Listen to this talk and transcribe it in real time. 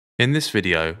In this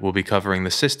video, we'll be covering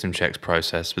the system checks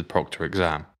process with Proctor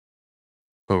exam.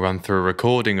 We'll run through a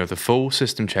recording of the full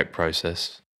system check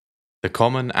process, the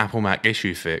common Apple Mac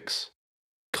issue fix,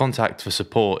 contact for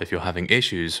support if you're having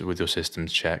issues with your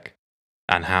systems check,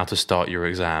 and how to start your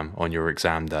exam on your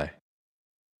exam day.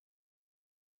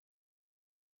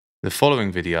 The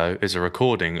following video is a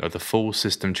recording of the full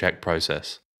system check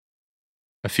process.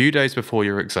 A few days before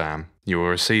your exam, you will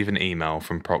receive an email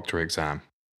from Proctor exam.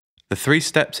 The 3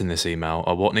 steps in this email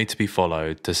are what need to be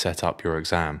followed to set up your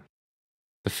exam.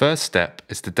 The first step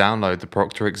is to download the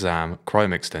Proctor exam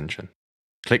Chrome extension.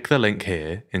 Click the link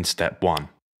here in step 1.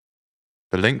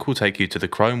 The link will take you to the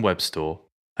Chrome web store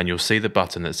and you'll see the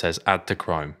button that says Add to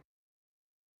Chrome.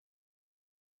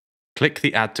 Click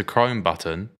the Add to Chrome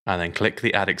button and then click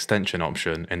the Add extension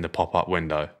option in the pop-up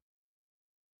window.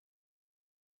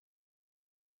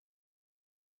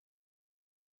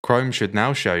 Chrome should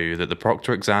now show you that the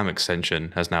Proctor exam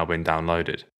extension has now been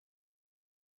downloaded.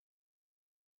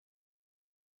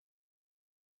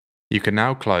 You can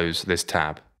now close this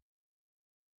tab.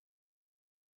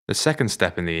 The second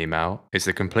step in the email is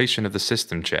the completion of the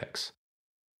system checks.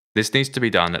 This needs to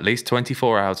be done at least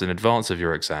 24 hours in advance of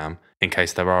your exam in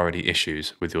case there are any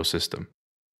issues with your system.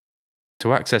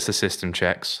 To access the system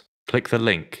checks, click the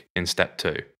link in step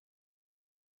 2.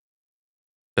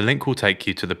 The link will take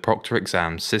you to the Proctor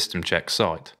exam system check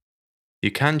site.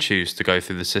 You can choose to go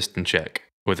through the system check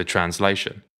with a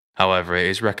translation. However, it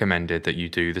is recommended that you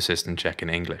do the system check in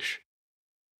English.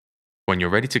 When you're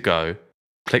ready to go,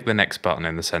 click the next button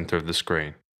in the center of the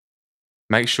screen.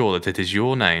 Make sure that it is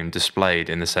your name displayed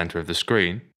in the center of the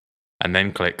screen, and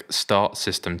then click Start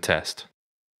System Test.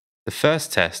 The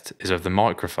first test is of the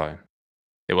microphone.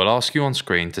 It will ask you on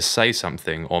screen to say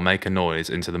something or make a noise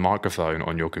into the microphone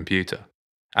on your computer.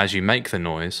 As you make the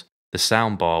noise, the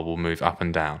sound bar will move up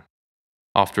and down.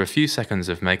 After a few seconds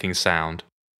of making sound,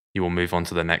 you will move on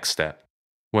to the next step.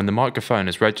 When the microphone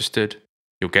is registered,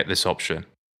 you'll get this option.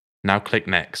 Now click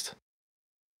Next.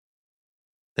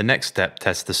 The next step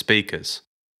tests the speakers.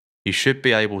 You should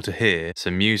be able to hear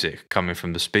some music coming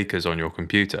from the speakers on your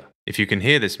computer. If you can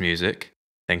hear this music,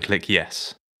 then click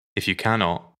Yes. If you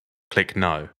cannot, click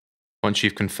No. Once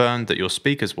you've confirmed that your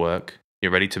speakers work,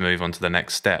 you're ready to move on to the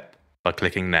next step by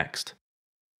clicking Next.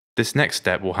 This next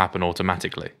step will happen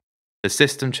automatically. The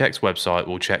System Checks website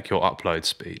will check your upload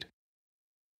speed.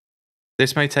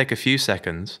 This may take a few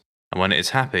seconds, and when it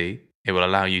is happy, it will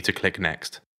allow you to click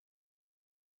Next.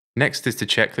 Next is to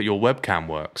check that your webcam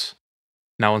works.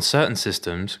 Now on certain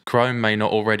systems, Chrome may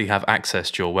not already have access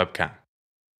to your webcam.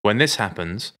 When this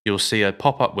happens, you'll see a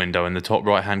pop-up window in the top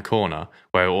right-hand corner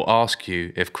where it will ask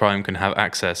you if Chrome can have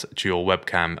access to your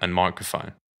webcam and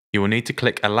microphone. You will need to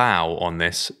click Allow on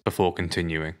this before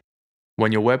continuing.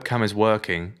 When your webcam is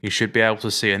working, you should be able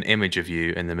to see an image of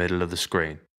you in the middle of the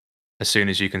screen. As soon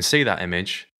as you can see that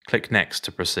image, click Next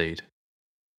to proceed.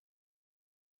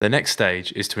 The next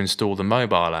stage is to install the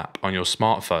mobile app on your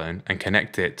smartphone and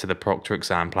connect it to the Proctor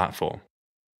exam platform.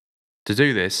 To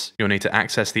do this, you'll need to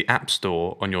access the App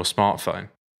Store on your smartphone.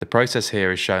 The process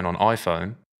here is shown on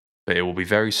iPhone, but it will be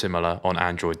very similar on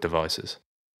Android devices.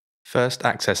 First,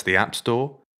 access the App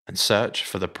Store and search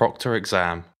for the Proctor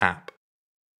exam app.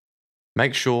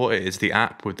 Make sure it is the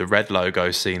app with the red logo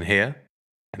seen here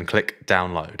and click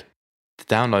Download. The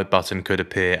download button could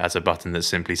appear as a button that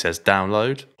simply says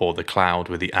download or the cloud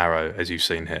with the arrow as you've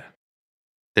seen here.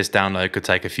 This download could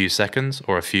take a few seconds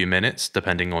or a few minutes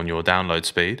depending on your download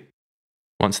speed.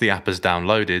 Once the app is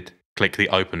downloaded, click the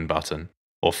Open button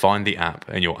or find the app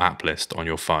in your app list on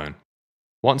your phone.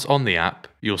 Once on the app,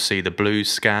 you'll see the blue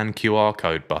Scan QR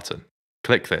code button.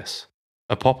 Click this.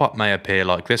 A pop-up may appear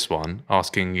like this one,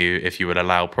 asking you if you would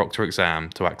allow Proctor exam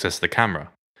to access the camera.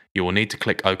 You will need to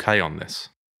click OK on this.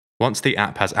 Once the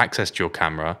app has access to your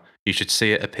camera, you should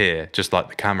see it appear just like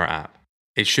the camera app.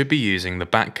 It should be using the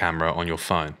back camera on your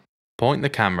phone. Point the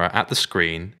camera at the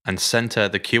screen and center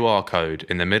the QR code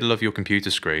in the middle of your computer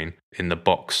screen in the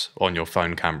box on your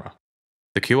phone camera.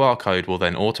 The QR code will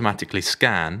then automatically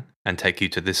scan and take you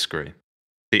to this screen.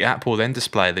 The app will then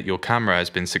display that your camera has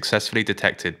been successfully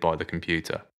detected by the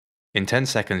computer. In 10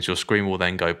 seconds, your screen will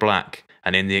then go black,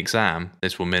 and in the exam,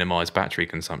 this will minimize battery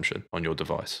consumption on your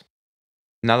device.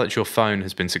 Now that your phone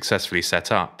has been successfully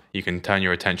set up, you can turn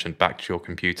your attention back to your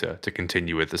computer to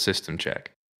continue with the system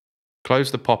check.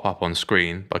 Close the pop-up on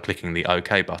screen by clicking the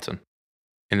OK button.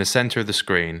 In the center of the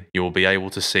screen, you will be able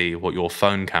to see what your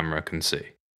phone camera can see.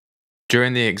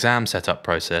 During the exam setup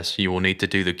process, you will need to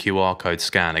do the QR code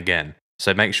scan again,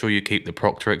 so make sure you keep the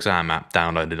Proctor exam app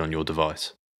downloaded on your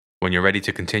device. When you're ready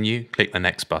to continue, click the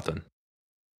Next button.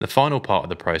 The final part of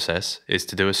the process is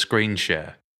to do a screen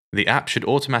share. The app should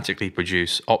automatically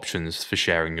produce options for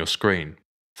sharing your screen.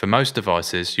 For most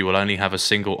devices, you will only have a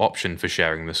single option for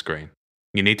sharing the screen.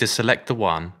 You need to select the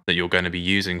one that you're going to be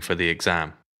using for the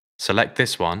exam. Select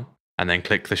this one and then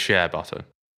click the Share button.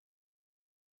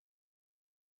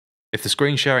 If the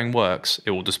screen sharing works,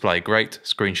 it will display "Great,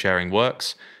 screen sharing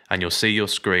works," and you'll see your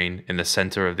screen in the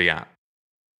center of the app.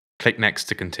 Click Next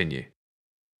to continue.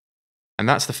 And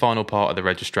that's the final part of the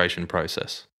registration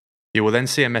process. You will then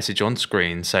see a message on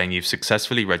screen saying you've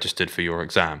successfully registered for your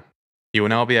exam. You will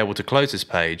now be able to close this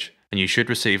page, and you should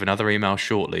receive another email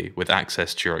shortly with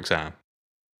access to your exam.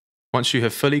 Once you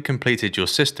have fully completed your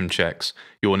system checks,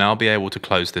 you will now be able to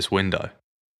close this window.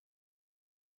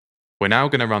 We're now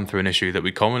going to run through an issue that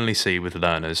we commonly see with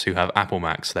learners who have Apple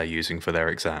Macs they're using for their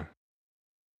exam.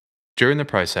 During the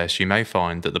process, you may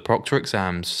find that the Proctor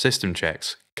exam's system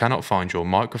checks cannot find your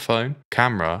microphone,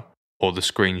 camera, or the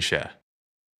screen share.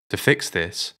 To fix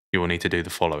this, you will need to do the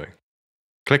following.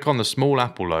 Click on the small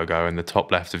Apple logo in the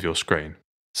top left of your screen.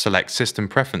 Select System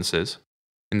Preferences.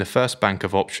 In the first bank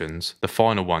of options, the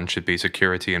final one should be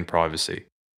Security and Privacy.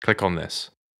 Click on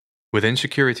this. Within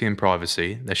Security and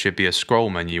Privacy, there should be a scroll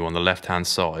menu on the left-hand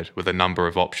side with a number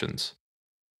of options.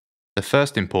 The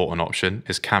first important option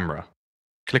is Camera.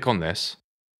 Click on this,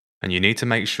 and you need to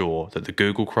make sure that the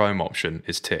Google Chrome option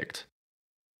is ticked.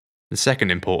 The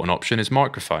second important option is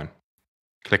Microphone.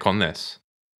 Click on this.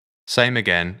 Same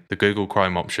again, the Google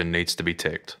Chrome option needs to be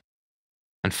ticked.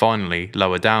 And finally,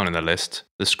 lower down in the list,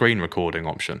 the Screen Recording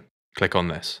option. Click on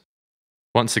this.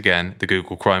 Once again, the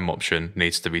Google Chrome option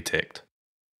needs to be ticked.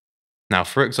 Now,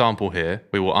 for example here,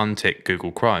 we will untick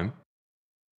Google Chrome.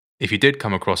 If you did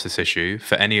come across this issue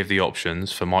for any of the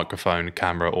options for microphone,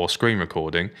 camera, or screen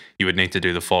recording, you would need to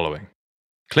do the following.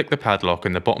 Click the padlock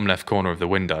in the bottom left corner of the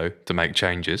window to make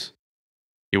changes.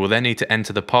 You will then need to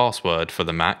enter the password for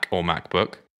the Mac or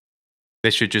MacBook.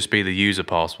 This should just be the user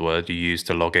password you use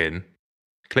to log in.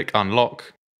 Click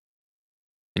Unlock,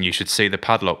 and you should see the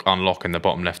padlock unlock in the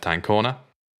bottom left-hand corner.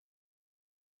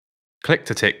 Click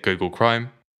to tick Google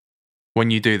Chrome.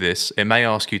 When you do this, it may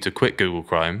ask you to quit Google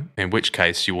Chrome, in which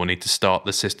case you will need to start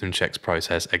the system checks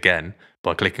process again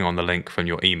by clicking on the link from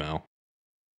your email.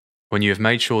 When you have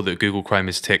made sure that Google Chrome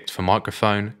is ticked for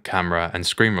microphone, camera, and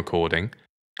screen recording,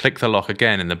 click the lock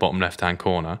again in the bottom left-hand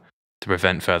corner to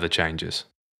prevent further changes.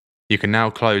 You can now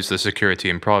close the Security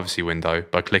and Privacy window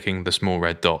by clicking the small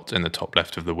red dot in the top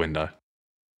left of the window.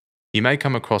 You may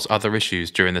come across other issues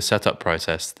during the setup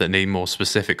process that need more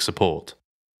specific support.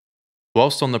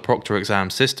 Whilst on the Proctor exam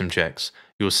system checks,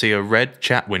 you will see a red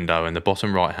chat window in the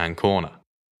bottom right-hand corner.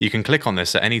 You can click on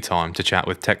this at any time to chat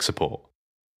with tech support.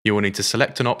 You will need to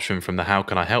select an option from the How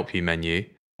Can I Help You menu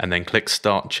and then click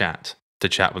Start Chat to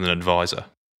chat with an advisor.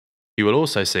 You will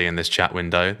also see in this chat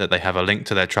window that they have a link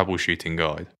to their troubleshooting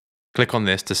guide. Click on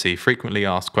this to see frequently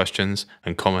asked questions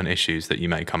and common issues that you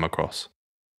may come across.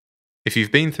 If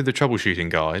you've been through the troubleshooting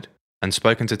guide and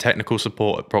spoken to technical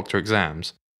support at Proctor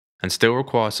Exams and still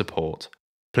require support,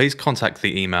 please contact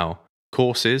the email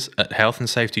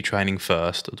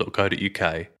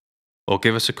courses@healthandsafetytrainingfirst.co.uk or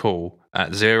give us a call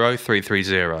at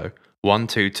 0330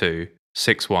 122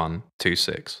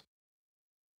 6126.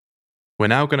 We're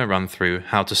now going to run through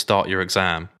how to start your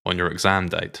exam on your exam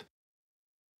date.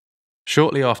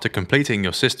 Shortly after completing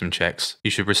your system checks,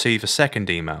 you should receive a second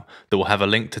email that will have a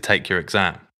link to take your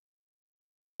exam.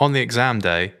 On the exam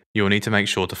day, you will need to make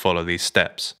sure to follow these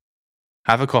steps.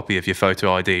 Have a copy of your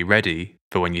photo ID ready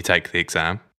for when you take the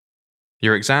exam.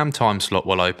 Your exam time slot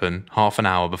will open half an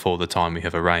hour before the time we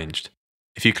have arranged.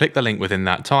 If you click the link within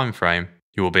that time frame,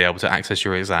 you will be able to access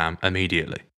your exam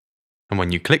immediately. And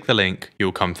when you click the link, you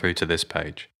will come through to this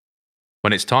page.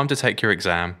 When it's time to take your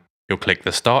exam, you'll click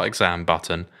the Start Exam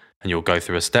button and you'll go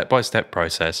through a step-by-step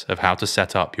process of how to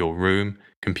set up your room,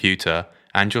 computer,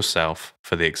 and yourself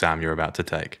for the exam you're about to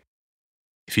take.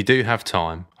 If you do have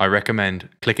time, I recommend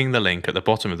clicking the link at the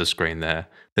bottom of the screen there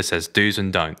that says Do's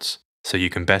and Don'ts, so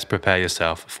you can best prepare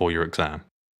yourself for your exam.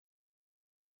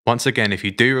 Once again, if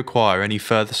you do require any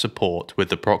further support with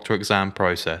the Proctor exam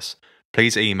process,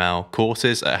 please email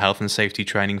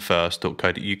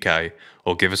courses@healthandsafetytrainingfirst.co.uk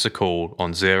or give us a call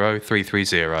on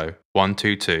 0330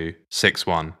 122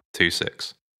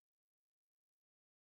 6126.